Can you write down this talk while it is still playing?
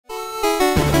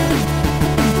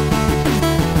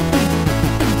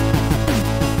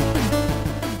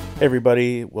Hey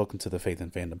everybody, welcome to the Faith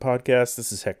and Fandom podcast.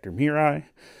 This is Hector Mirai,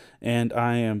 and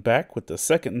I am back with the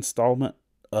second installment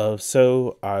of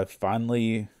So I've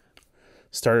finally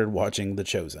started watching The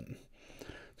Chosen.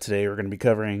 Today we're going to be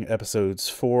covering episodes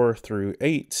 4 through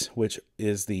 8, which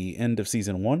is the end of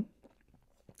season 1.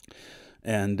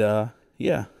 And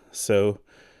so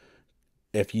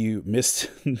if you missed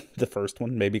the first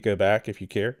one, maybe go back if you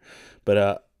care.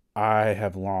 But I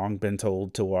have long been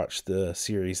told to watch the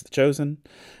series The Chosen,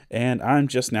 and I'm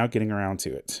just now getting around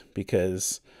to it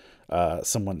because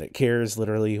someone that cares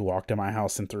literally walked to my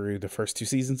house and threw the first 2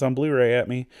 seasons on Blu-ray at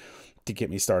me to get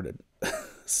me started.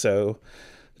 So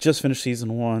just finished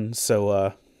season 1,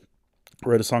 so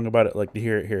wrote a song about it. Like to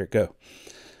hear it go.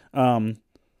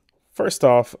 First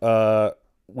off,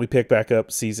 we pick back up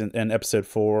episode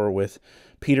 4 with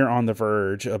Peter on the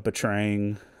verge of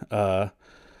betraying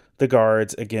the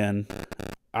guards again.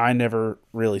 I never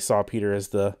really saw Peter as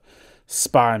the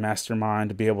spy mastermind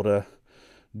to be able to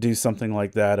do something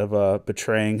like that of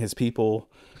betraying his people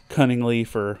cunningly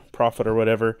for profit or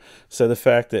whatever. So the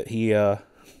fact that he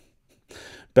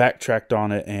backtracked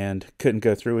on it and couldn't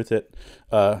go through with it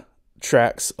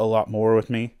tracks a lot more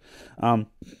with me.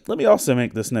 Let me also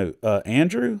make this note.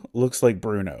 Andrew looks like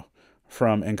Bruno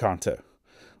from Encanto.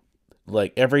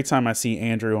 Like every time I see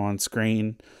Andrew on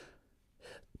screen,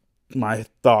 my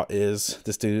thought is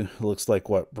this dude looks like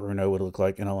what Bruno would look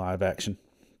like in a live action.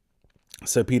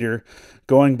 So Peter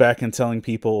going back and telling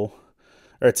people,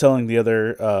 or telling the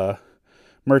other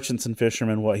merchants and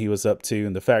fishermen what he was up to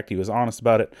and the fact he was honest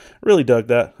about it, really dug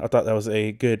that. I thought that was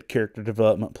a good character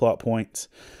development plot point.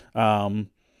 But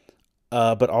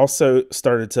also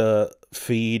started to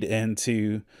feed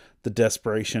into the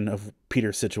desperation of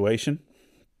Peter's situation.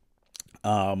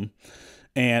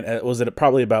 And it was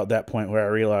probably about that point where I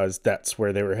realized that's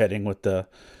where they were heading with the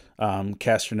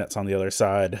castronets on the other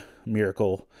side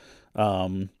miracle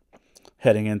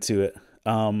heading into it.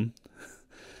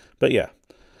 But yeah,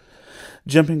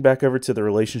 jumping back over to the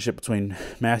relationship between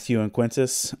Matthew and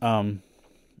Quintus.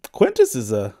 Quintus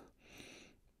is a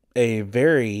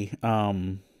very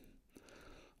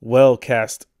well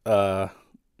cast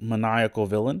maniacal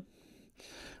villain.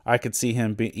 I could see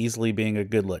him easily being a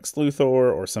good Lex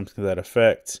Luthor or something to that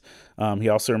effect. He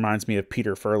also reminds me of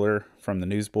Peter Furler from the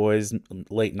Newsboys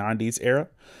late 90s era.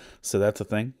 So that's a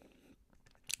thing.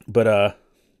 But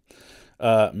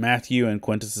Matthew and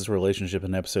Quintus's relationship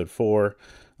in episode 4,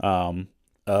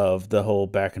 of the whole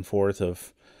back and forth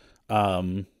of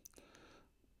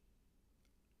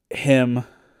him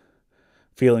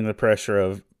feeling the pressure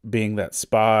of being that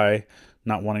spy,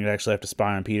 not wanting to actually have to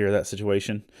spy on Peter, that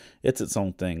situation, it's its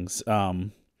own things.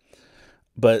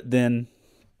 But then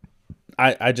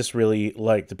I just really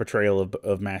like the portrayal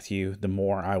of Matthew the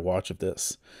more I watch of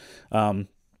this.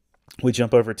 We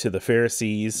jump over to the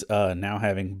Pharisees now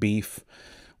having beef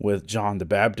with John the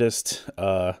Baptist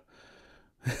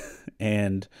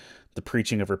and the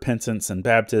preaching of repentance and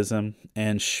baptism,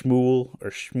 and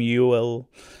Shmuel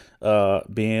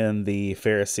being the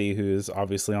Pharisee who's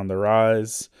obviously on the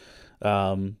rise.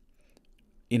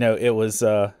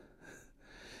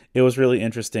 It was really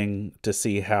interesting to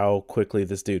see how quickly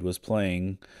this dude was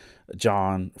playing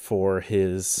John for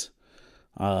his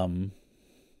outcome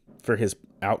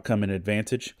and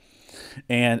advantage.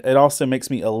 And it also makes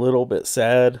me a little bit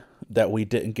sad that we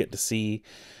didn't get to see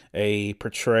a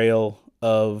portrayal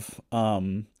of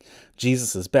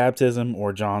Jesus's baptism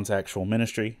or John's actual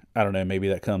ministry. I don't know, maybe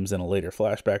that comes in a later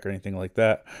flashback or anything like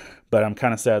that. But I'm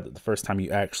kind of sad that the first time you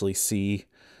actually see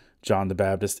John the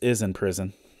Baptist is in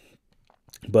prison.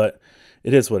 But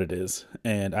it is what it is.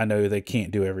 And I know they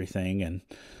can't do everything, and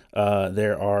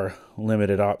there are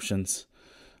limited options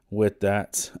with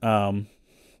that.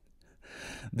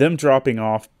 Them dropping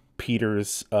off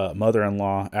Peter's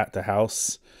mother-in-law at the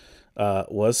house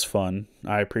was fun.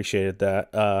 I appreciated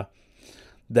that.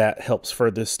 That helps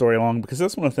further this story along, because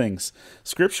that's one of the things.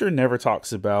 Scripture never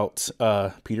talks about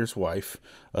Peter's wife,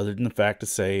 other than the fact to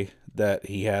say that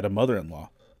he had a mother-in-law.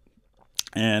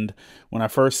 And when I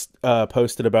first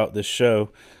posted about this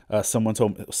show, someone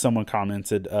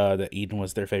commented that Eden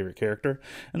was their favorite character.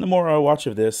 And the more I watch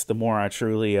of this, the more I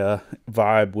truly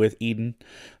vibe with Eden.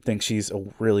 I think she's a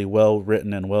really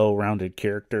well-written and well-rounded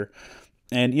character.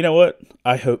 And you know what?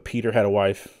 I hope Peter had a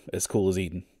wife as cool as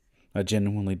Eden. I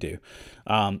genuinely do.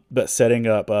 But setting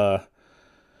up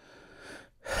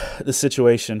the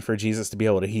situation for Jesus to be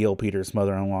able to heal Peter's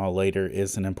mother-in-law later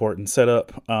is an important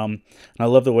setup. And I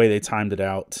love the way they timed it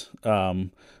out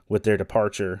with their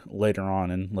departure later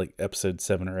on in like episode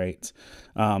 7 or 8.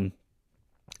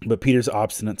 But Peter's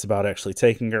obstinance about actually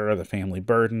taking her, the family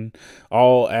burden,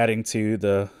 all adding to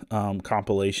the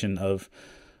compilation of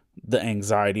the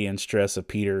anxiety and stress of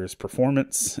Peter's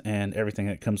performance and everything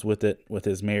that comes with it, with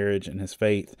his marriage and his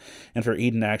faith, and for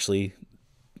Eden to actually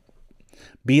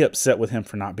be upset with him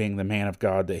for not being the man of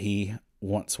God that he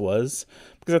once was.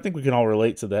 Because I think we can all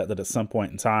relate to that at some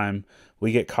point in time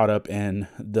we get caught up in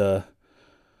the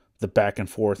back and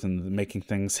forth and making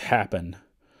things happen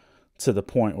to the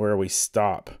point where we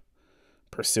stop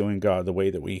pursuing God the way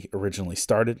that we originally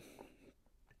started.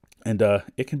 And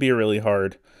it can be a really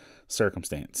hard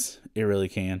circumstance. It really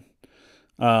can.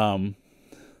 But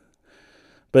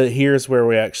here's where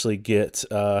we actually get,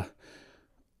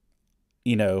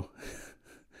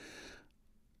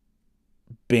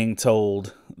 being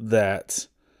told that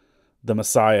the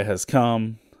Messiah has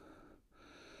come,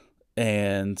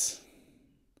 and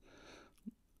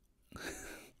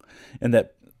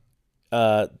that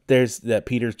there's that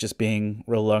Peter's just being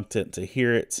reluctant to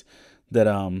hear it,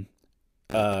 that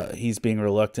he's being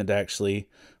reluctant to actually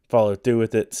follow through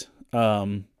with it,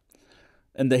 and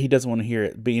that he doesn't want to hear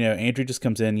it. But Andrew just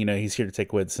comes in. He's here to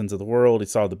take away the sins of the world. He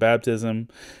saw the baptism,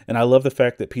 and I love the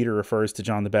fact that Peter refers to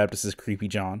John the Baptist as Creepy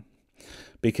John,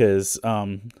 because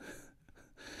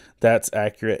that's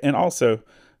accurate. And also,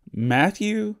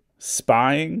 Matthew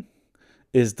spying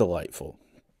is delightful.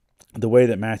 The way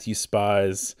that Matthew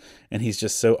spies, and he's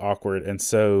just so awkward and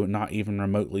so not even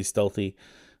remotely stealthy,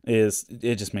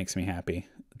 it just makes me happy.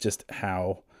 Just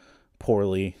how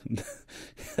poorly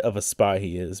of a spy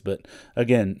he is. But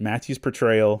again, Matthew's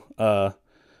portrayal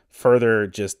further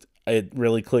just, it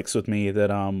really clicks with me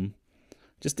that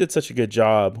just did such a good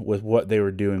job with what they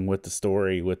were doing with the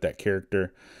story, with that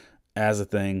character as a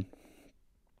thing.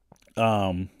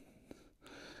 And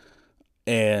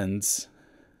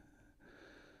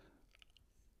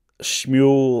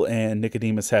Shmuel and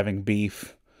Nicodemus having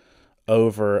beef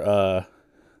over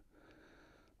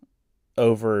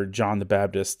John the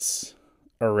Baptist's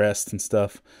arrest and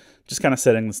stuff, just kind of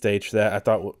setting the stage for that, I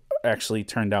thought actually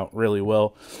turned out really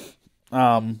well.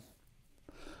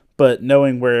 But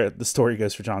knowing where the story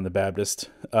goes for John the Baptist,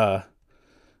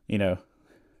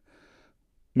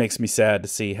 makes me sad to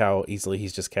see how easily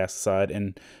he's just cast aside.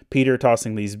 And Peter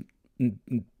tossing these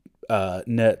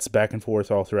nets back and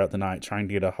forth all throughout the night, trying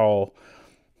to get a haul.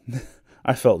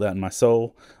 I felt that in my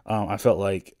soul. I felt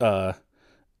like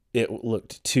it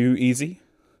looked too easy,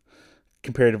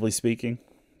 comparatively speaking.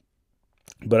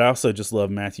 But I also just love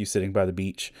Matthew sitting by the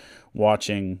beach,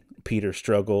 watching Peter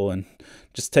struggle and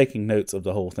just taking notes of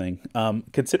the whole thing.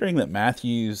 Considering that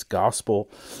Matthew's gospel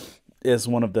is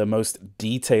one of the most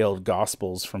detailed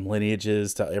gospels, from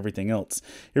lineages to everything else,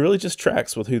 it really just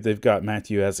tracks with who they've got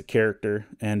Matthew as a character.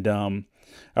 And I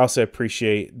also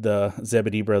appreciate the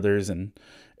Zebedee brothers and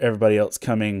everybody else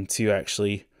coming to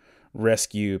actually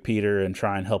rescue Peter and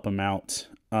try and help him out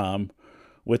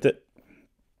with it.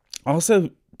 Also,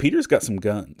 Peter's got some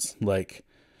guns. Like,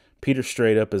 Peter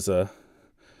straight up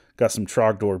got some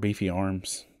Trogdor beefy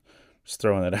arms. Just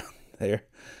throwing that out there.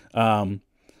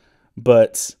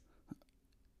 But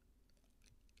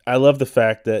I love the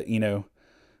fact that,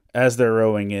 as they're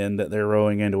rowing in, that they're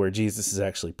rowing into where Jesus is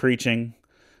actually preaching.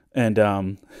 And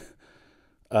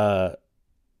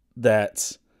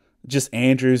that just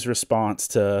Andrew's response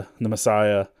to the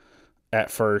Messiah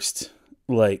at first,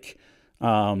 like,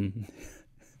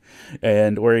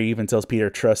 and where he even tells Peter,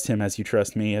 "Trust him as you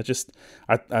trust me."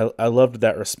 I loved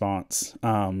that response.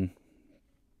 And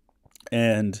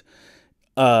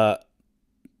the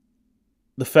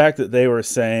fact that they were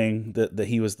saying that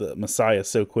he was the Messiah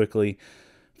so quickly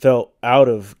felt out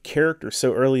of character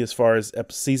so early as far as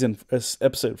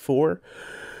episode 4.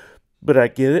 But I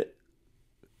get it.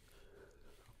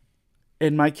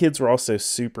 And my kids were also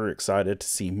super excited to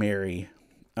see Mary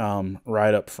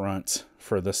right up front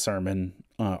for the sermon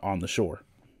on the shore.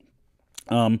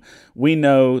 We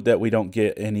know that we don't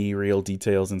get any real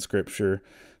details in Scripture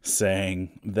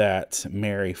saying that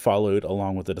Mary followed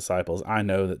along with the disciples. I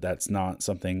know that that's not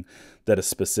something that is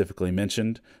specifically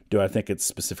mentioned. Do I think it's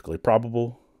specifically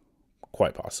probable?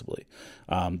 Quite possibly.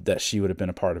 That she would have been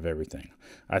a part of everything.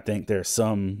 I think there's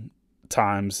some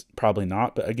times, probably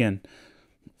not, but again,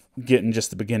 getting just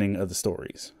the beginning of the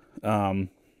stories. And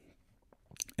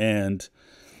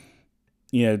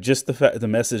just the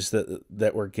message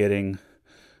that we're getting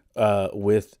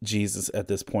with Jesus at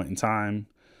this point in time,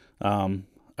 I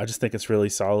just think it's really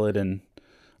solid. And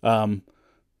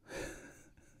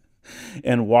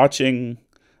watching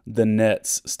the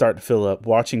nets start to fill up,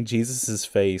 watching Jesus's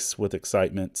face with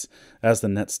excitement as the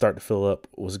nets start to fill up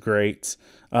was great.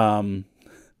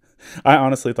 I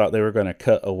honestly thought they were going to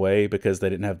cut away because they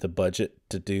didn't have the budget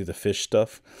to do the fish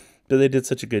stuff, but they did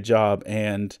such a good job,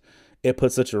 and it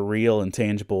put such a real and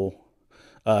tangible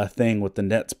thing with the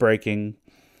nets breaking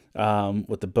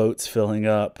with the boats filling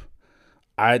up.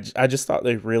 I just thought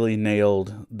they really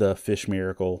nailed the fish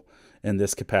miracle in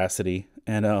this capacity.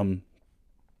 And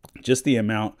just the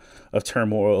amount of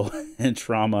turmoil and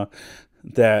trauma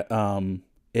that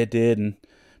it did. And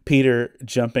Peter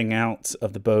jumping out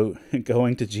of the boat and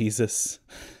going to Jesus.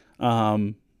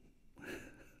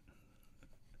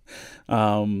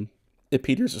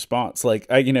 Peter's response, like,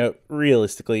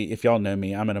 realistically, if y'all know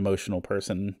me, I'm an emotional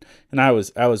person, and I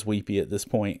was weepy at this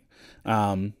point.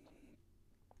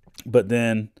 But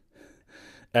then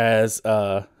as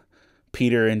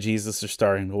Peter and Jesus are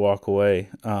starting to walk away,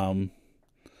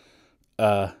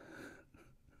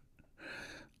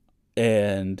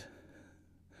 and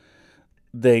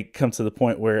they come to the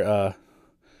point where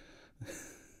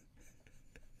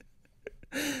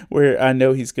I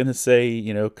know he's going to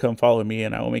say, come follow me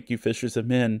and I will make you fishers of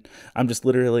men. I'm just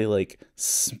literally like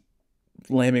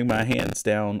slamming my hands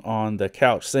down on the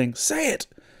couch saying, say it,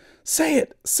 say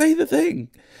the thing.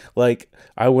 Like,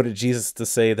 I wanted Jesus to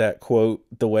say that quote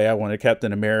the way I wanted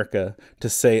Captain America to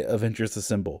say Avengers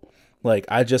Assemble. Like,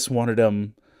 I just wanted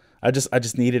him, I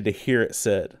just needed to hear it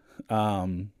said.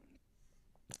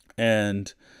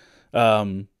 And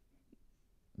my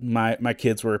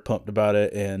kids were pumped about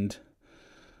it, and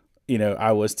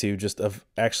I was too, just of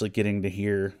actually getting to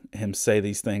hear him say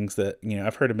these things that,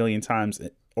 I've heard a million times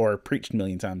or preached a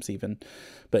million times even,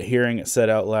 but hearing it said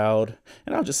out loud.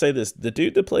 And I'll just say this, the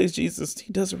dude that plays Jesus,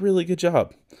 he does a really good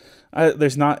job.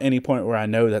 There's not any point where I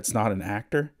know that's not an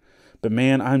actor, but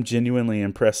man, I'm genuinely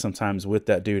impressed sometimes with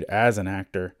that dude as an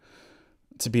actor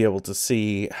to be able to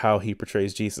see how he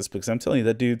portrays Jesus, because I'm telling you,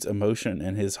 that dude's emotion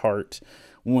and his heart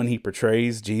when he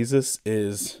portrays Jesus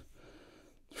is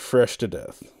fresh to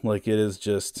death. Like, it is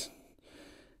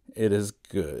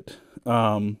good.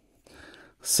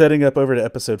 Setting up over to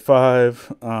episode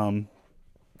 5,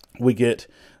 we get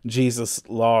Jesus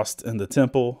lost in the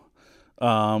temple,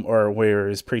 or where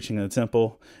he's preaching in the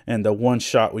temple, and the one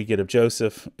shot we get of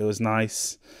Joseph, it was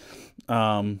nice.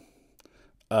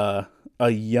 A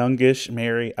youngish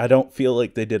Mary. I don't feel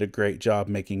like they did a great job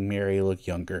making Mary look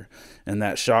younger in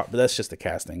that shot, but that's just a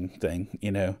casting thing,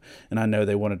 and I know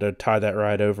they wanted to tie that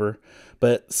right over,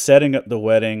 but setting up the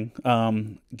wedding,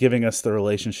 giving us the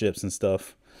relationships and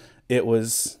stuff, it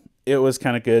was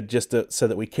kind of good, just so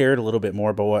that we cared a little bit more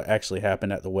about what actually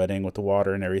happened at the wedding with the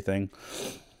water and everything.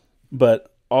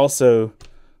 But also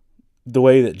the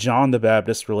way that John the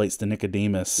Baptist relates to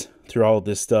Nicodemus through all of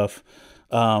this stuff.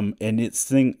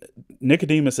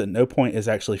 Nicodemus at no point is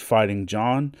actually fighting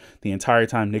John. The entire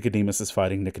time Nicodemus is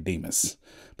fighting Nicodemus,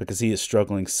 because he is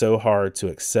struggling so hard to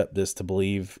accept this, to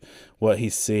believe what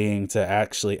he's seeing, to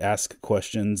actually ask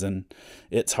questions, and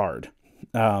it's hard.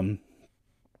 And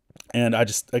I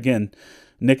just, again,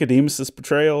 Nicodemus's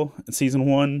portrayal in season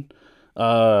 1,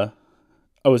 I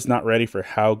was not ready for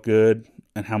how good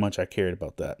and how much I cared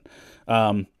about that.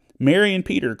 Mary and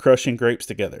Peter crushing grapes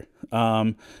together,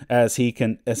 as he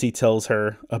tells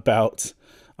her about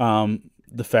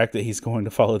the fact that he's going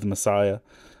to follow the Messiah,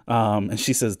 and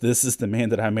she says, "This is the man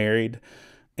that I married,"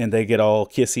 and they get all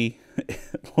kissy,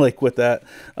 like with that.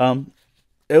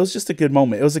 It was just a good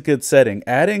moment. It was a good setting.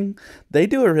 They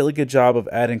do a really good job of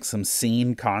adding some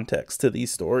scene context to these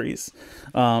stories,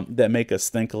 that make us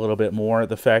think a little bit more.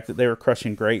 The fact that they were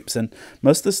crushing grapes, and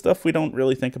most of the stuff we don't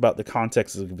really think about the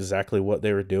context of exactly what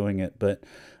they were doing it, but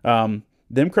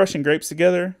them crushing grapes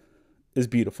together is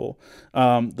beautiful.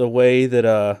 The way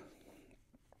that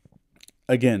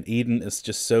again, Eden is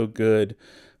just so good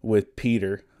with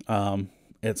Peter.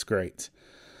 It's great.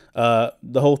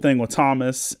 The whole thing with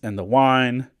Thomas and the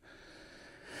wine,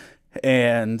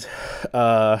 and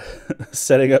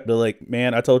setting up to, like,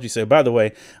 man, I told you so. By the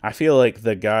way, I feel like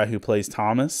the guy who plays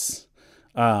Thomas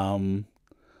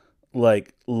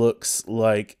looks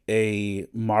like a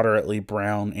moderately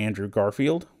brown Andrew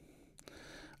Garfield.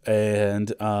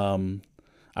 And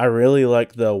I really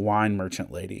like the wine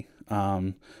merchant lady.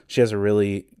 She has a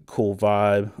really cool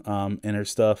vibe in her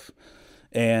stuff.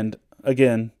 And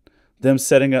again, them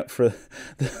setting up for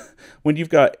when you've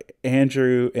got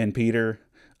Andrew and Peter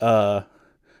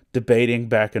debating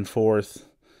back and forth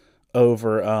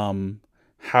over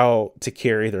how to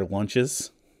carry their lunches.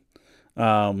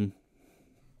 That's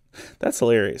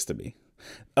hilarious to me.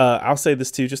 I'll say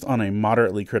this too, just on a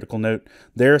moderately critical note.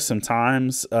 There are some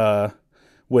times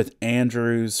with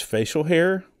Andrew's facial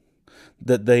hair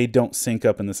that they don't sync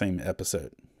up in the same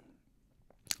episode.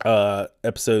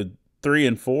 Episode 3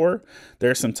 and 4, there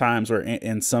are some times where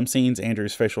in some scenes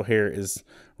Andrew's facial hair is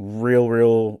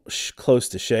real close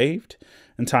to shaved,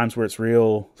 and times where it's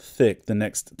real thick the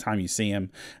next time you see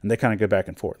him, and they kind of go back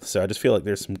and forth. So I just feel like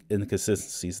there's some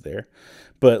inconsistencies there.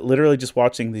 But literally just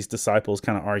watching these disciples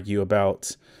kind of argue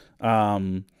about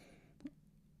how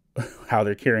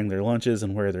they're carrying their lunches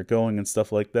and where they're going and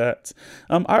stuff like that.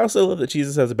 I also love that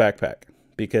Jesus has a backpack,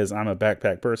 because I'm a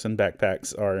backpack person.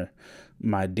 Backpacks are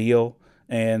my deal.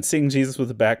 And seeing Jesus with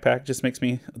a backpack just makes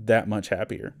me that much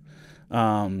happier.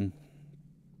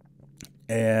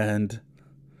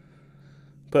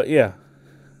 But yeah,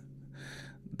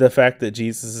 the fact that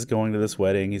Jesus is going to this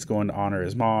wedding, he's going to honor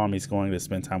his mom, he's going to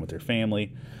spend time with their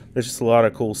family. There's just a lot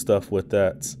of cool stuff with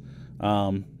that.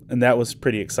 And that was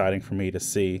pretty exciting for me to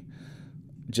see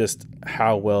just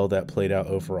how well that played out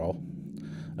overall.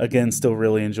 Again, still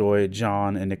really enjoy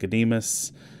John and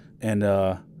Nicodemus, and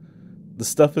the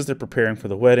stuff as they're preparing for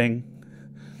the wedding,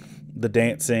 the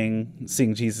dancing,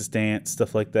 seeing Jesus dance,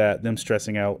 stuff like that, them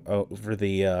stressing out over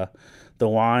the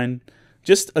wine.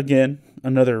 Just, again,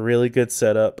 another really good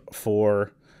setup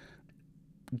for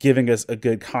giving us a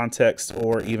good context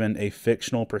or even a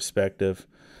fictional perspective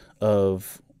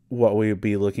of what we would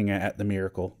be looking at the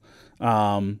miracle.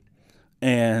 And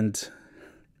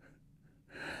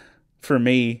for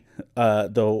me,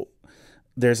 though,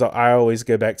 I always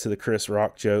go back to the Chris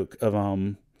Rock joke of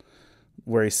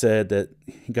where he said that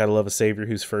you got to love a savior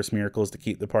whose first miracle is to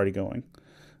keep the party going.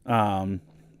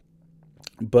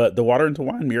 But the water into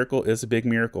wine miracle is a big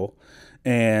miracle.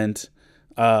 And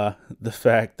the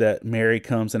fact that Mary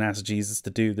comes and asks Jesus to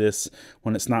do this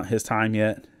when it's not his time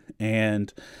yet.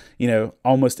 And,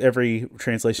 almost every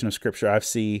translation of scripture I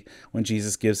see, when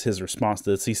Jesus gives his response to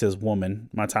this, he says, "Woman,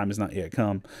 my time has not yet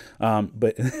come."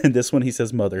 But in this one, he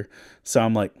says, "Mother." So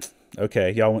I'm like,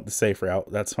 okay, y'all went the safe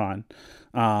route. That's fine.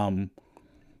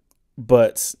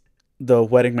 But the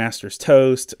wedding master's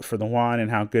toast for the wine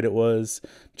and how good it was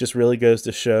just really goes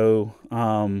to show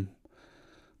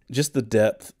just the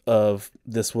depth of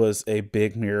this was a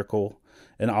big miracle,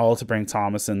 and all to bring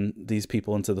Thomas and these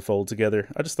people into the fold together.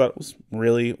 I just thought it was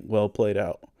really well played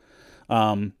out.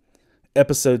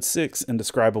 Episode 6,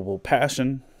 Indescribable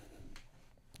Passion,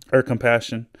 or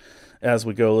Compassion, as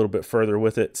we go a little bit further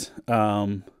with it,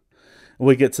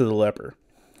 we get to the leper.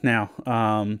 Now,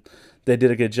 they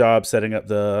did a good job setting up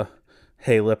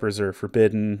hey, lepers are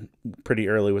forbidden pretty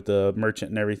early with the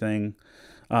merchant and everything.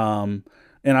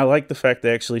 And I like the fact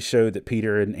they actually showed that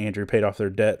Peter and Andrew paid off their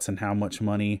debts and how much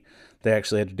money they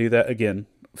actually had to do that. Again,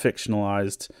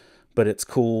 fictionalized, but it's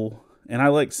cool. And I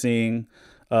like seeing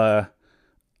Matthew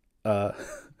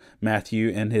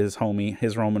and his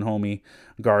Roman homie,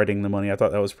 guarding the money. I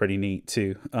thought that was pretty neat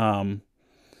too.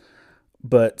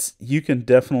 But you can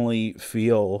definitely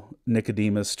feel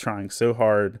Nicodemus trying so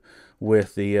hard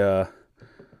with the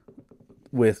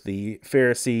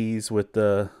Pharisees, with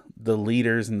the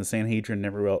leaders and the Sanhedrin and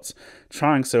everywhere else,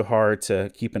 trying so hard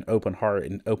to keep an open heart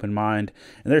and open mind.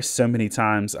 And there's so many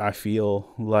times I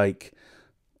feel like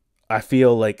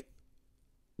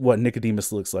what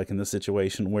Nicodemus looks like in this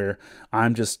situation, where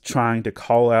I'm just trying to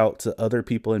call out to other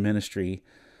people in ministry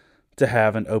to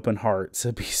have an open heart,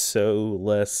 to be so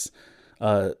less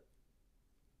have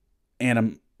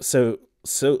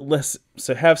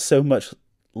so much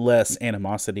less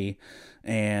animosity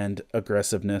and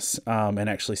aggressiveness, and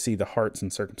actually see the hearts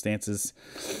and circumstances.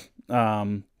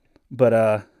 Yeah,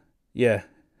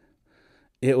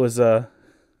 it was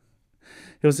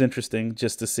interesting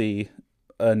just to see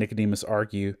Nicodemus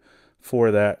argue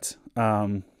for that.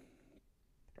 And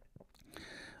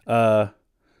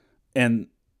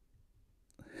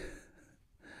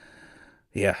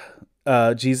yeah,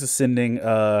 Jesus sending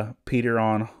Peter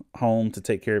on home to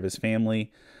take care of his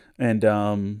family, and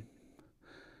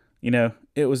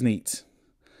it was neat.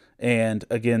 And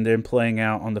again, they're playing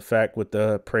out on the fact with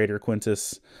the Praetor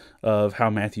Quintus of how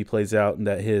Matthew plays out, and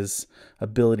that his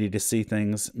ability to see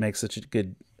things makes him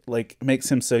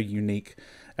so unique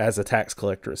as a tax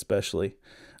collector, especially.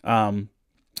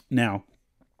 Now,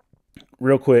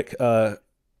 real quick,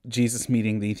 Jesus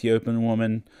meeting the Ethiopian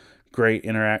woman, great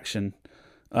interaction.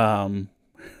 But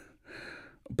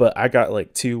I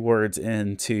got 2 words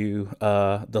into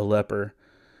the leper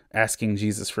asking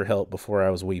Jesus for help before I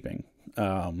was weeping.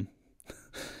 And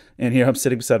I'm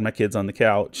sitting beside my kids on the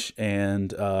couch,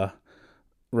 and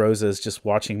Rosa's just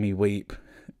watching me weep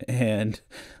and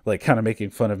kind of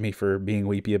making fun of me for being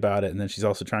weepy about it. And then she's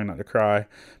also trying not to cry.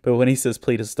 But when he says,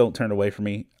 "Please don't turn away from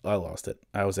me," I lost it.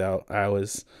 I was out. I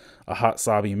was a hot,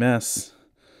 sobby mess.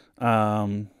 Yeah.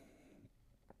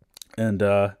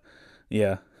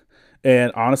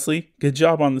 And honestly, good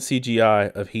job on the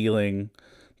CGI of healing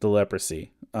the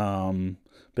leprosy,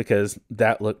 because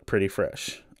that looked pretty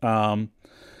fresh.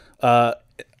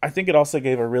 I think it also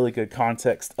gave a really good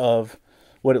context of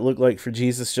what it looked like for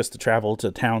Jesus just to travel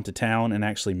to town and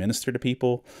actually minister to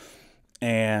people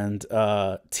and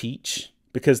teach.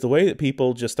 Because the way that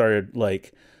people just started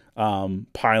like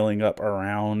piling up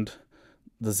around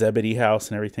the Zebedee house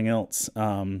and everything else,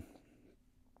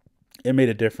 it made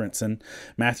a difference. And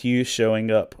Matthew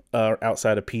showing up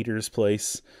outside of Peter's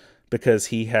place because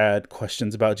he had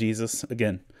questions about Jesus.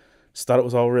 Again, just thought it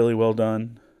was all really well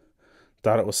done.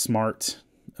 Thought it was smart.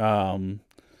 And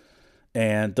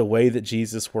the way that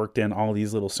Jesus worked in all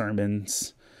these little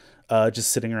sermons,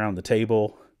 just sitting around the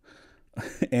table.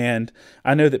 And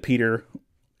I know that Peter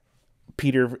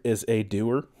is a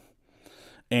doer.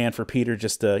 And for Peter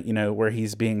just to, where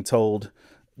he's being told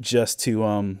just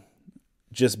to,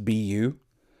 just be you,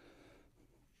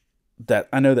 that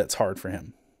I know that's hard for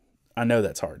him. I know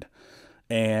that's hard.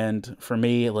 And for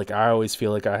me, like, I always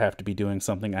feel like I have to be doing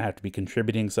something. I have to be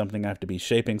contributing something. I have to be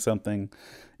shaping something.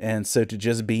 And so to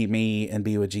just be me and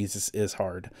be with Jesus is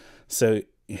hard. So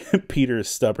Peter is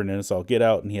stubborn and it's all get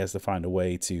out, and he has to find a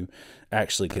way to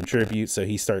actually contribute. So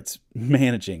he starts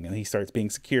managing and he starts being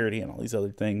security and all these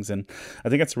other things. And I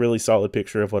think that's a really solid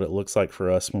picture of what it looks like for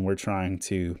us when we're trying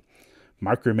to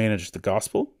micromanage the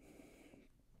gospel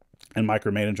and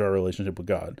micromanage our relationship with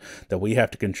God, that we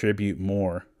have to contribute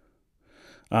more.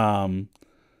 And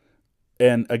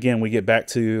again, we get back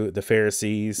to the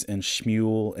Pharisees and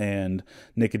Shmuel and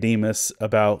Nicodemus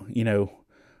about,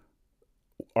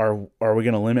 are we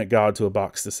going to limit God to a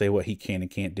box to say what he can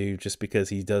and can't do just because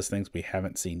he does things we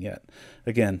haven't seen yet?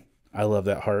 Again, I love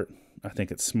that heart. I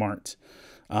think it's smart.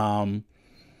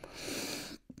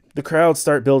 The crowds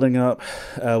start building up.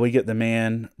 We get the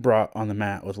man brought on the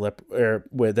mat with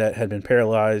that had been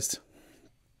paralyzed.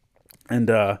 And,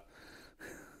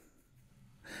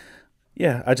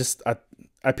 yeah,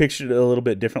 I pictured it a little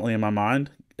bit differently in my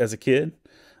mind as a kid,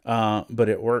 but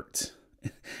it worked.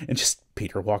 And just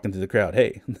Peter walking through the crowd,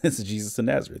 hey, this is Jesus of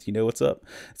Nazareth. You know what's up?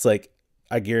 It's like,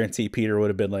 I guarantee Peter would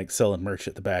have been like selling merch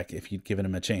at the back if you'd given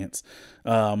him a chance.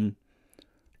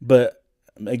 But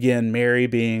again, Mary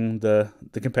being the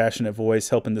compassionate voice,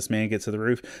 helping this man get to the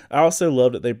roof. I also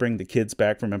love that they bring the kids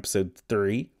back from episode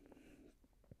 3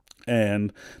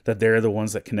 and that they're the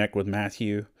ones that connect with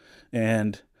Matthew.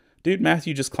 And dude,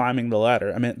 Matthew just climbing the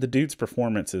ladder. I mean, the dude's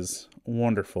performance is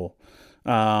wonderful.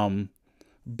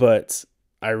 But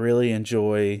I really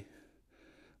enjoy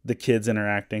the kids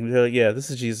interacting. They're like, yeah, this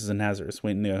is Jesus of Nazareth.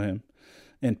 We know him.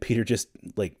 And Peter just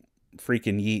like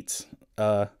freaking yeets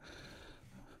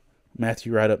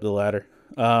Matthew right up the ladder.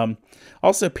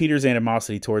 Also, Peter's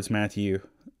animosity towards Matthew.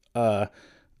 I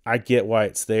get why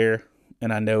it's there.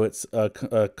 And I know it's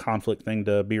a conflict thing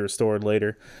to be restored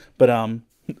later. But I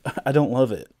don't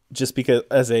love it. Just because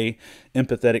as a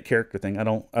empathetic character thing, I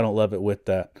don't love it with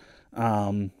that.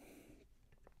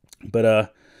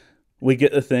 But we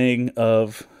get the thing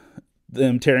of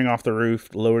them tearing off the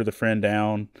roof, lower the friend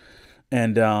down.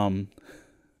 And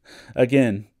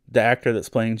again, the actor that's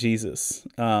playing Jesus,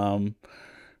 the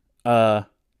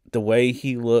way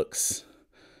he looks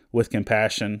with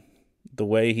compassion, the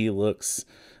way he looks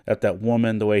at that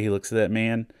woman, the way he looks at that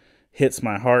man hits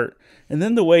my heart. And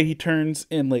then the way he turns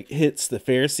and like hits the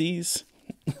Pharisees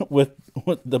with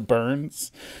the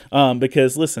burns.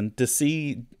 Because listen, to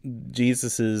see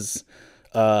Jesus's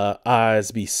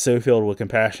eyes be so filled with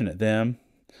compassion at them,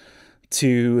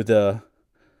 to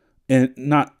and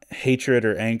not hatred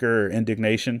or anger or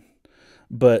indignation,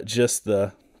 but just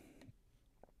the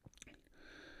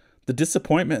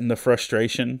disappointment and the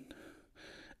frustration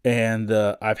and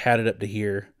the I've had it up to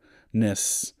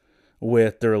here-ness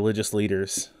with the religious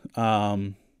leaders.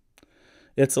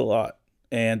 It's a lot.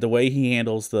 And the way he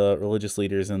handles the religious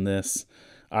leaders in this,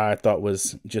 I thought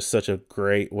was just such a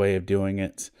great way of doing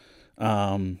it.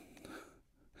 And,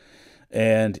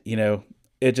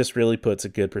 it just really puts a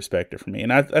good perspective for me.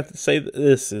 And I say that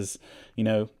this is,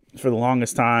 for the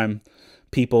longest time,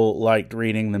 people liked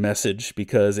reading The Message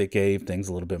because it gave things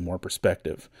a little bit more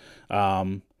perspective.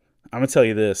 I'm going to tell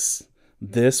you this.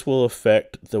 This will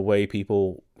affect the way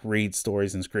people read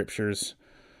stories and scriptures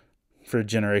for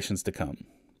generations to come.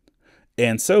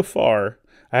 And so far,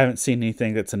 I haven't seen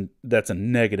anything that's a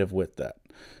negative with that.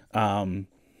 I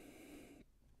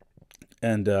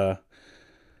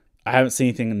haven't seen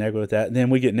anything negative with that. And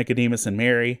then we get Nicodemus and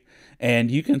Mary,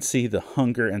 and you can see the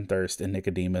hunger and thirst in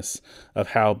Nicodemus of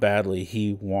how badly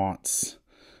he wants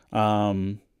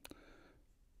to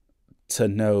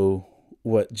know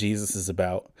what Jesus is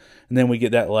about. And then we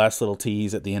get that last little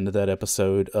tease at the end of that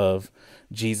episode of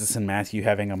Jesus and Matthew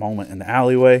having a moment in the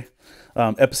alleyway.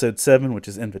 Episode 7, which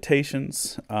is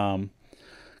Invitations,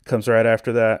 comes right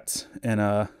after that.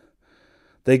 And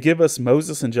they give us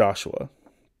Moses and Joshua.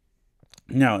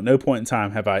 Now, at no point in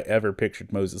time have I ever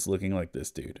pictured Moses looking like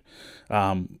this dude.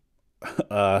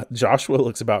 Joshua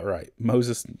looks about right.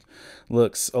 Moses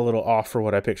looks a little off for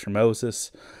what I picture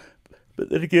Moses. But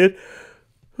then again,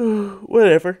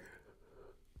 whatever.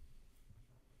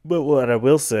 But what I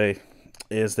will say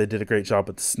is they did a great job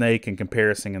with the snake and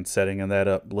comparison and setting that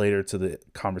up later to the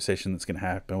conversation that's going to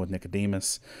happen with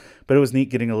Nicodemus. But it was neat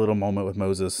getting a little moment with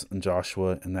Moses and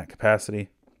Joshua in that capacity.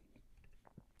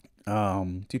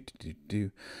 We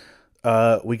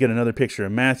get another picture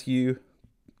of Matthew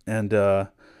and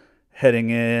heading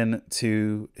in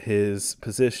to his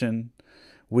position.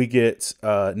 We get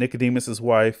Nicodemus's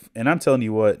wife, and I'm telling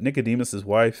you what, Nicodemus's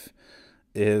wife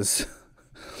is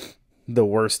the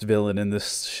worst villain in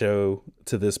this show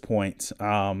to this point,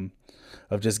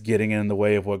 of just getting in the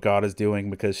way of what God is doing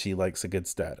because she likes a good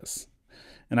status.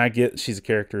 And I get she's a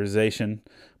characterization,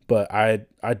 but I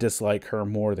dislike her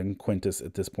more than Quintus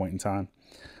at this point in time.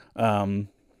 And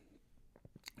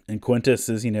Quintus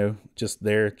is, just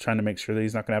there trying to make sure that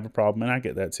he's not going to have a problem, and I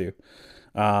get that too.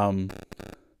 But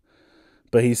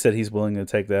he said he's willing to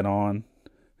take that on.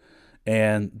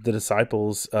 And the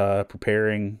disciples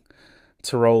preparing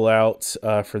to roll out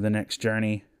for the next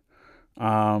journey.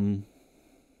 And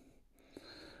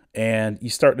you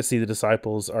start to see the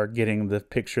disciples are getting the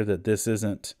picture that this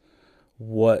isn't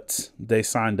what they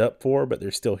signed up for, but they're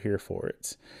still here for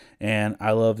it. And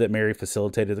I love that Mary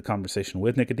facilitated the conversation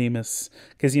with Nicodemus,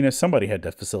 because, somebody had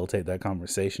to facilitate that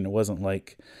conversation. It wasn't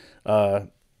like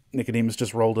Nicodemus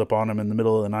just rolled up on him in the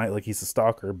middle of the night like he's a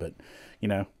stalker. But,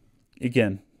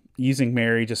 again, using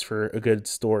Mary just for a good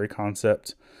story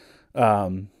concept.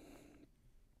 And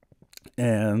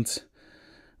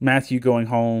Matthew going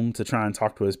home to try and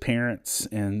talk to his parents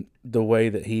and the way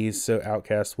that he's so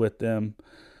outcast with them.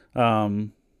 I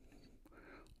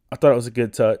thought it was a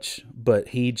good touch, but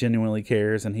he genuinely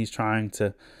cares and he's trying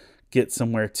to get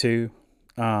somewhere too.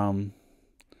 And,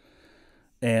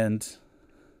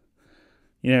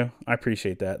 I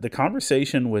appreciate that. The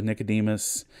conversation with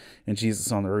Nicodemus and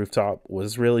Jesus on the rooftop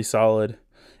was really solid.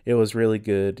 It was really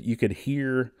good. You could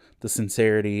hear the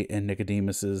sincerity in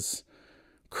Nicodemus's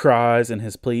cries and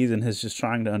his pleas and his just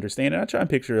trying to understand. And I try and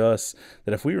picture us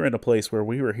that if we were in a place where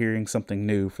we were hearing something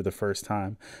new for the first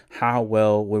time, how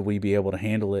well would we be able to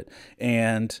handle it?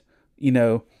 And,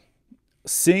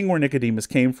 seeing where Nicodemus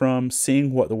came from,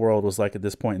 seeing what the world was like at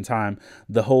this point in time,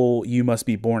 the whole "you must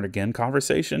be born again"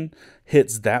 conversation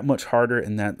hits that much harder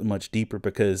and that much deeper,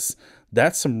 because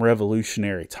that's some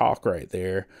revolutionary talk right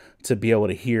there to be able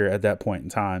to hear at that point in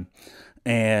time.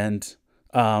 And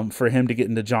for him to get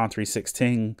into John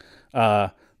 3:16,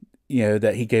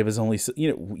 that he gave his only,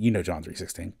 John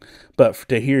 3:16, but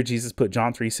to hear Jesus put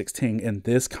John 3:16 in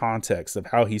this context of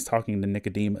how he's talking to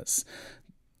Nicodemus,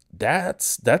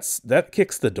 that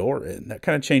kicks the door in. That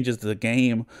kind of changes the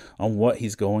game on what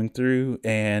he's going through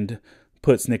and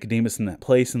puts Nicodemus in that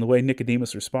place, and the way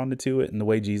Nicodemus responded to it and the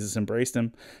way Jesus embraced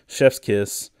him. Chef's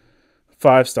kiss,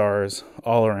 5 stars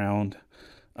all around.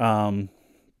 And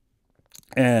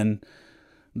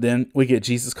then we get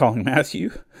Jesus calling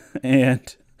Matthew,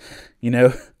 and,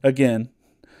 again,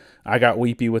 I got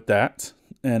weepy with that.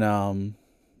 And,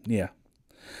 yeah.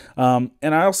 And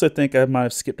I also think I might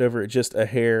have skipped over it just a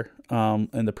hair,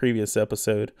 in the previous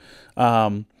episode.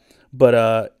 But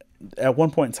at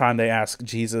one point in time, they asked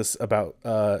Jesus about,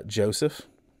 Joseph,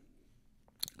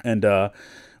 and,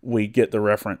 we get the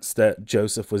reference that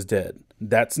Joseph was dead.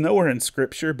 That's nowhere in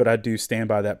scripture, but I do stand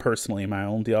by that personally in my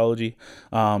own theology.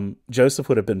 Joseph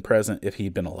would have been present if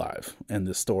he'd been alive in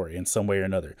this story in some way or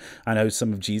another. I know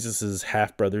some of Jesus's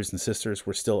half brothers and sisters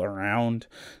were still around,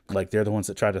 like they're the ones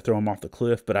that tried to throw him off the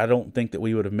cliff, but I don't think that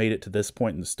we would have made it to this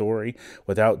point in the story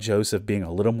without Joseph being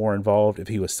a little more involved if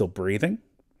he was still breathing.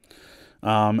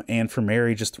 And for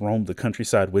Mary just to roam the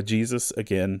countryside with Jesus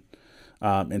again,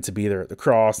 and to be there at the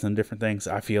cross and different things,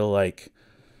 I feel like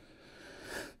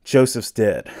Joseph's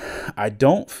dead. I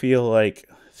don't feel like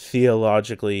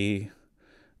theologically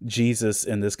Jesus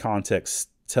in this context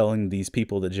telling these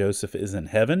people that Joseph is in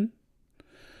heaven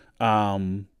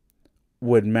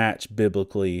would match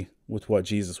biblically with what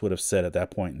Jesus would have said at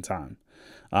that point in time.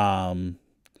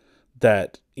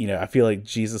 That, I feel like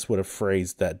Jesus would have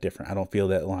phrased that different. I don't feel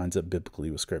that lines up biblically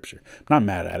with scripture. I'm not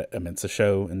mad at it. I mean, it's a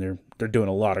show and they're doing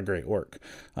a lot of great work.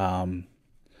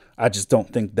 I just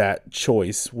don't think that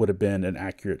choice would have been an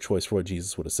accurate choice for what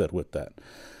Jesus would have said with that.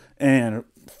 And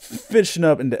finishing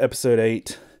up into episode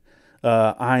 8,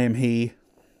 I am he,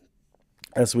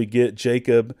 as we get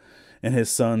Jacob and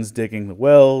his sons digging the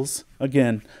wells.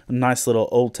 Again, a nice little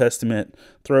Old Testament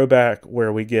throwback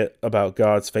where we get about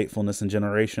God's faithfulness in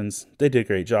generations. They did a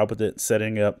great job with it,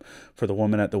 setting up for the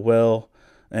woman at the well.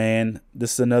 And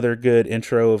this is another good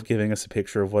intro of giving us a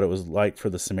picture of what it was like for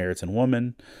the Samaritan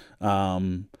woman.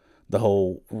 The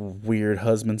whole weird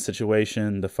husband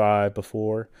situation, the 5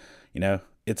 before,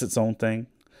 it's its own thing.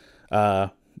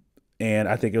 And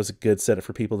I think it was a good setup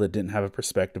for people that didn't have a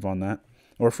perspective on that,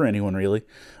 or for anyone really.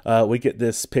 We get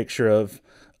this picture of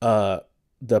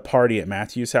the party at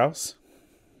Matthew's house,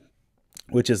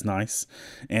 which is nice,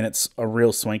 and it's a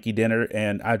real swanky dinner.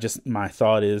 And my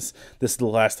thought is, this is the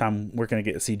last time we're going to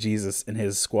get to see Jesus and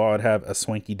his squad have a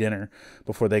swanky dinner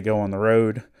before they go on the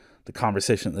road. The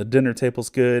conversation at the dinner table's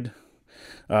good.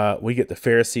 We get the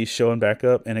Pharisees showing back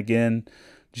up, and again,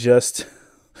 just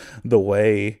the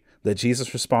way that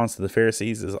Jesus responds to the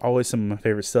Pharisees is always some of my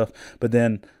favorite stuff. But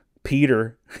then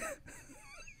Peter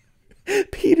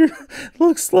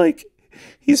looks like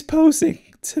he's posing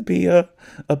to be a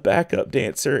backup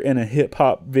dancer in a hip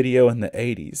hop video in the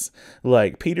 80s.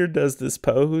 Like, Peter does this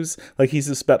pose like he's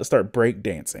just about to start break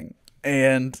dancing.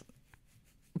 And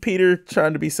Peter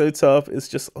trying to be so tough is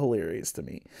just hilarious to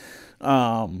me.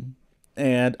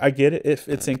 And I get it. If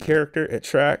it's in character, it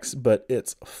tracks, but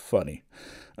it's funny.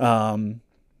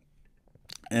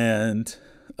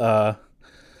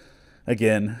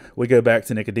 Again, we go back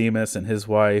to Nicodemus and his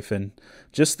wife, and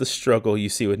just the struggle you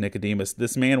see with Nicodemus.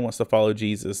 This man wants to follow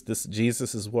Jesus. This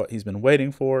Jesus is what he's been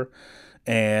waiting for.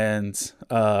 And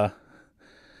I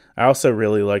also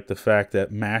really like the fact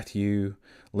that Matthew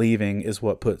leaving is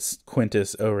what puts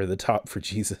Quintus over the top for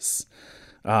Jesus.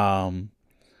 But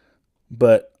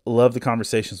love the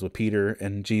conversations with Peter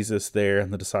and Jesus there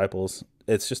and the disciples.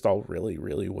 It's just all really,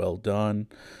 really well done.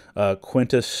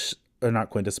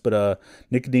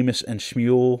 Nicodemus and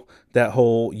Shmuel, that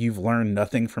whole "you've learned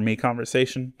nothing from me"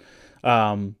 conversation.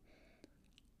 I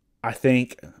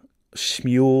think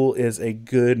Shmuel is a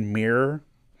good mirror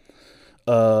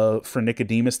for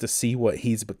Nicodemus to see what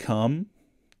he's become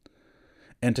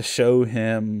and to show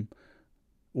him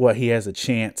what he has a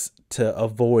chance to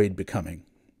avoid becoming.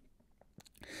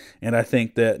 And I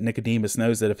think that Nicodemus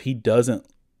knows that if he doesn't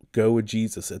go with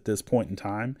Jesus at this point in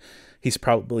time, he's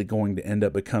probably going to end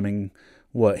up becoming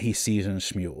what he sees in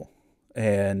Shmuel.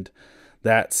 And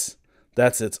that's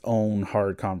its own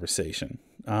hard conversation.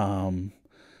 Yeah.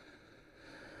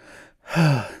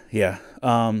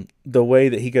 The way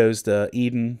that he goes to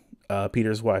Eden,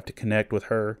 Peter's wife, to connect with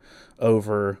her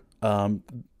over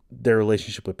their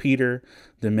relationship with Peter,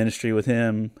 the ministry with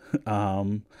him,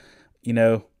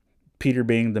 Peter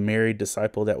being the married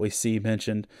disciple that we see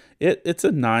mentioned, it's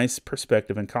a nice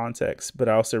perspective and context. But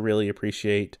I also really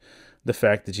appreciate the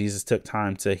fact that Jesus took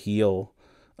time to heal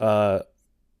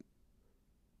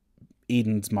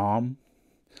Eden's mom.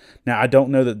 Now, I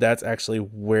don't know that that's actually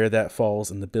where that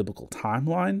falls in the biblical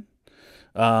timeline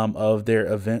of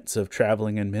their events of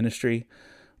traveling in ministry.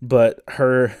 But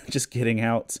her just getting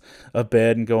out of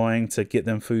bed and going to get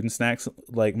them food and snacks,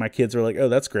 like, my kids are like, "Oh,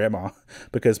 that's grandma,"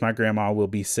 because my grandma will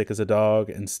be sick as a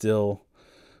dog and still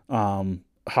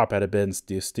hop out of bed and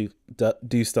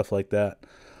do stuff like that.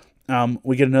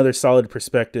 We get another solid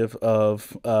perspective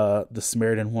of the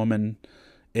Samaritan woman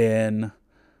in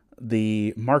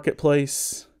the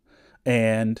marketplace.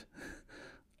 And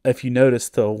if you notice,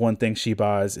 the one thing she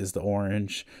buys is the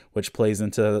orange, which plays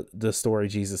into the story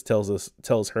Jesus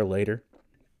tells her later.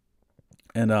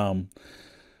 And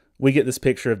we get this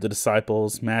picture of the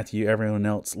disciples, Matthew, everyone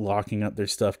else locking up their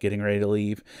stuff, getting ready to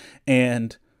leave.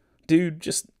 And dude,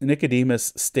 just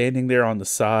Nicodemus standing there on the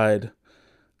side,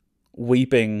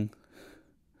 weeping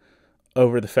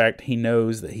over the fact he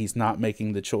knows that he's not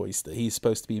making the choice that he's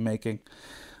supposed to be making.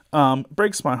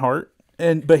 Breaks my heart.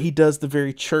 But he does the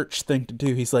very church thing to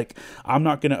do. He's like, "I'm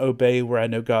not going to obey where I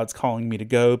know God's calling me to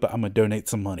go, but I'm going to donate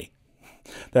some money."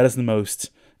 That is the most,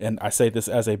 and I say this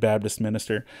as a Baptist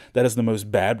minister, that is the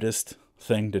most Baptist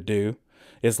thing to do.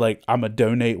 Is like, I'm going to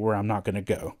donate where I'm not going to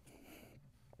go.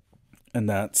 And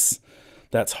that's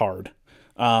hard.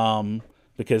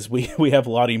 Because we have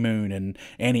Lottie Moon and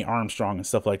Annie Armstrong and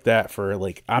stuff like that for,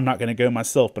 like, I'm not going to go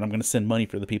myself, but I'm going to send money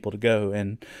for the people to go.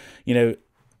 And,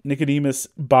 Nicodemus,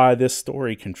 by this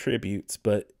story, contributes,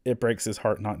 but it breaks his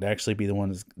heart not to actually be the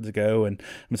one to go. And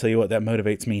I'm going to tell you what, that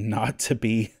motivates me not to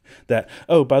be that.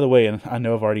 Oh, by the way, and I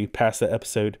know I've already passed that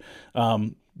episode,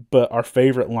 but our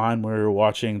favorite line when we were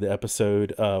watching the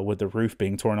episode with the roof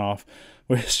being torn off,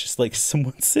 where it's just like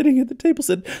someone sitting at the table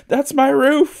said, "That's my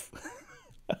roof."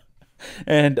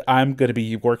 And I'm going to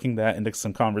be working that into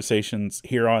some conversations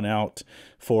here on out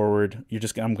forward.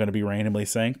 I'm going to be randomly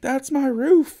saying, "That's my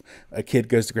roof." A kid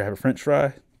goes to grab a French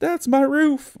fry. That's my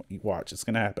roof. You watch, it's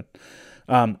going to happen.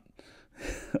 Um,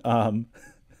 um,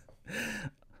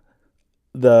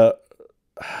 the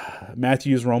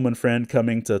Matthew's Roman friend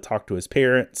coming to talk to his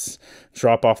parents,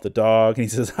 drop off the dog, and he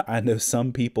says, I know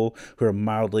some people who are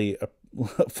mildly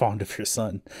fond of your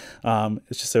son.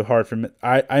 It's just so hard for me.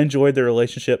 I enjoyed their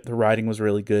relationship. The writing was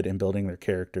really good in building their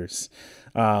characters.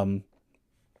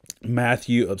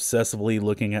 Matthew obsessively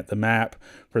looking at the map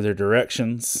for their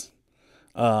directions.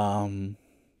 It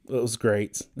was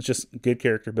great. It's just good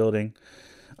character building.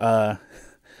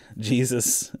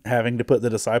 Jesus having to put the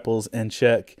disciples in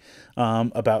check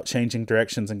about changing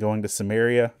directions and going to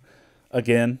Samaria.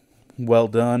 Again, well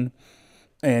done.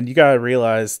 And you got to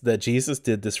realize that Jesus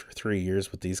did this for 3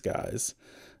 years with these guys,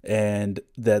 and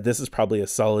that this is probably a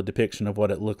solid depiction of what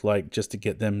it looked like just to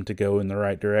get them to go in the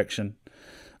right direction.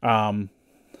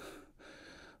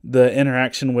 The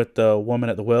interaction with the woman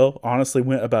at the well honestly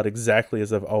went about exactly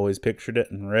as I've always pictured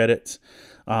it and read it.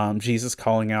 Jesus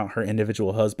calling out her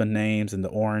individual husband names and the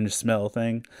orange smell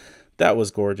thing. That was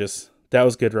gorgeous. That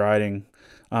was good writing.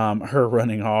 Her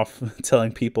running off,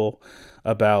 telling people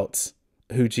about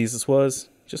who Jesus was.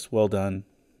 Just well done.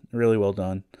 Really well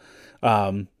done.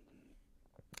 And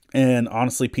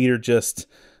honestly, Peter just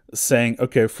saying,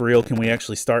 okay, for real, can we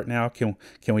actually start now? Can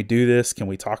we do this? Can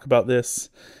we talk about this?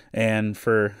 And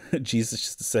for Jesus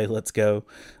just to say, let's go.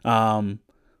 That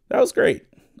was great.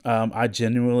 I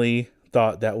genuinely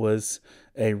thought that was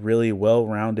a really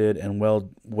well-rounded and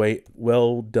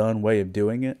well done way of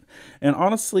doing it. And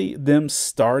honestly, them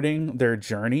starting their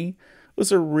journey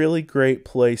was a really great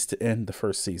place to end the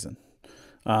first season.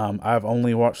 I've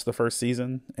only watched the first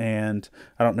season, and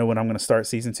I don't know when I'm going to start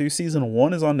season 2. Season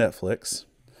 1 is on Netflix.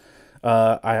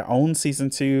 I own season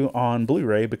 2 on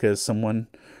Blu-ray because someone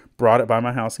brought it by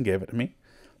my house and gave it to me.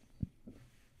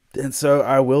 And so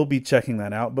I will be checking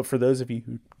that out. But for those of you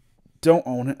who don't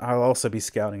own it, I'll also be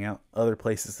scouting out other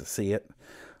places to see it.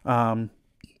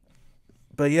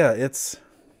 But yeah,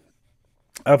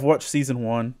 I've watched season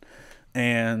 1,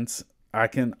 and I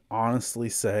can honestly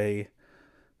say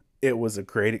it was a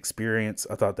great experience.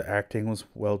 I thought the acting was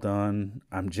well done.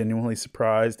 I'm genuinely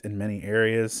surprised in many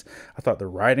areas. I thought the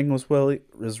writing was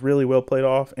really well played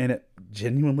off, and it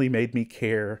genuinely made me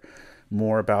care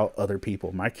more about other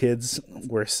people. My kids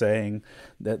were saying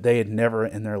that they had never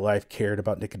in their life cared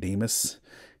about Nicodemus.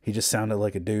 He just sounded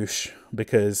like a douche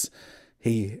because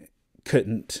he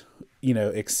couldn't,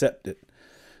 accept it.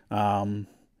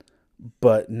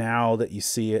 But now that you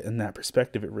see it in that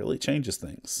perspective, it really changes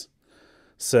things.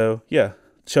 So yeah,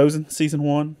 Chosen season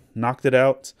 1, knocked it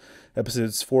out.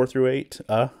 Episodes 4 through 8,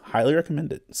 highly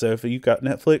recommend it. So if you've got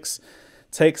Netflix,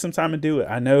 take some time and do it.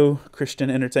 I know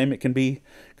Christian entertainment can be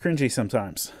cringy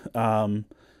sometimes, but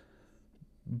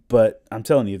I'm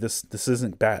telling you, this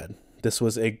isn't bad. This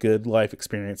was a good life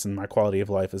experience, and my quality of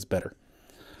life is better.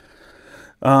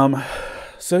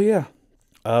 So yeah.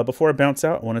 Before I bounce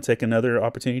out, I want to take another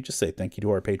opportunity to say thank you to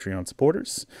our Patreon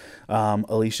supporters.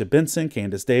 Alicia Benson,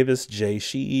 Candace Davis, Jay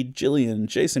Sheed, Jillian,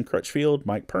 Jason Crutchfield,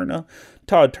 Mike Perna,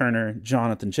 Todd Turner,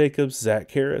 Jonathan Jacobs,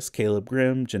 Zach Harris, Caleb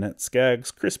Grimm, Jeanette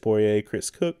Skaggs, Chris Poirier, Chris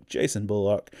Cook, Jason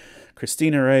Bullock,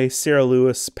 Christina Ray, Sarah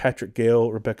Lewis, Patrick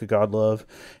Gale, Rebecca Godlove,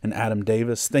 and Adam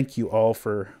Davis. Thank you all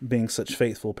for being such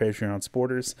faithful Patreon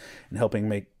supporters and helping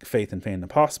make Faith and Fandom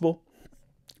possible.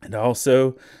 And I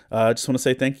also just want to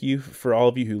say thank you for all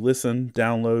of you who listen,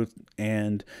 download,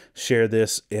 and share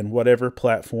this in whatever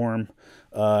platform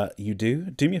you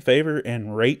do. Do me a favor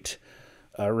and rate,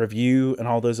 review, and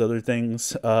all those other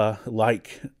things.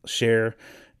 Like, share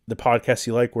the podcasts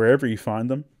you like wherever you find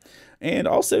them. And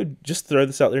also, just throw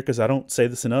this out there because I don't say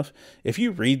this enough. If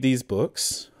you read these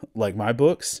books, like my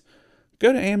books,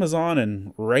 go to Amazon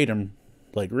and rate them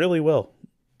like really well.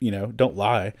 Don't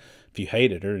lie if you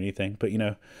hate it or anything, but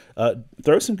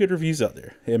throw some good reviews out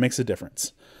there. It makes a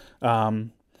difference.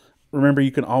 Remember,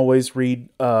 you can always read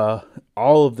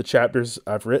all of the chapters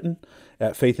I've written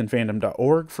at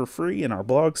faithandfandom.org for free in our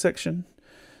blog section,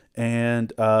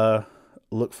 and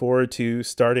look forward to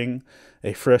starting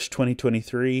a fresh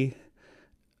 2023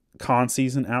 con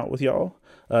season out with y'all.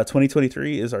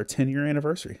 2023 is our 10-year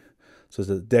anniversary, so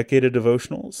it's a decade of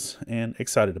devotionals, and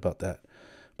excited about that.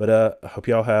 But I hope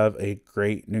y'all have a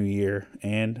great new year,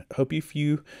 and hope if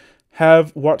you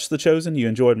have watched The Chosen, you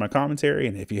enjoyed my commentary,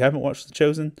 and if you haven't watched The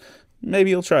Chosen,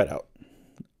 maybe you'll try it out.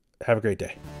 Have a great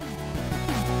day.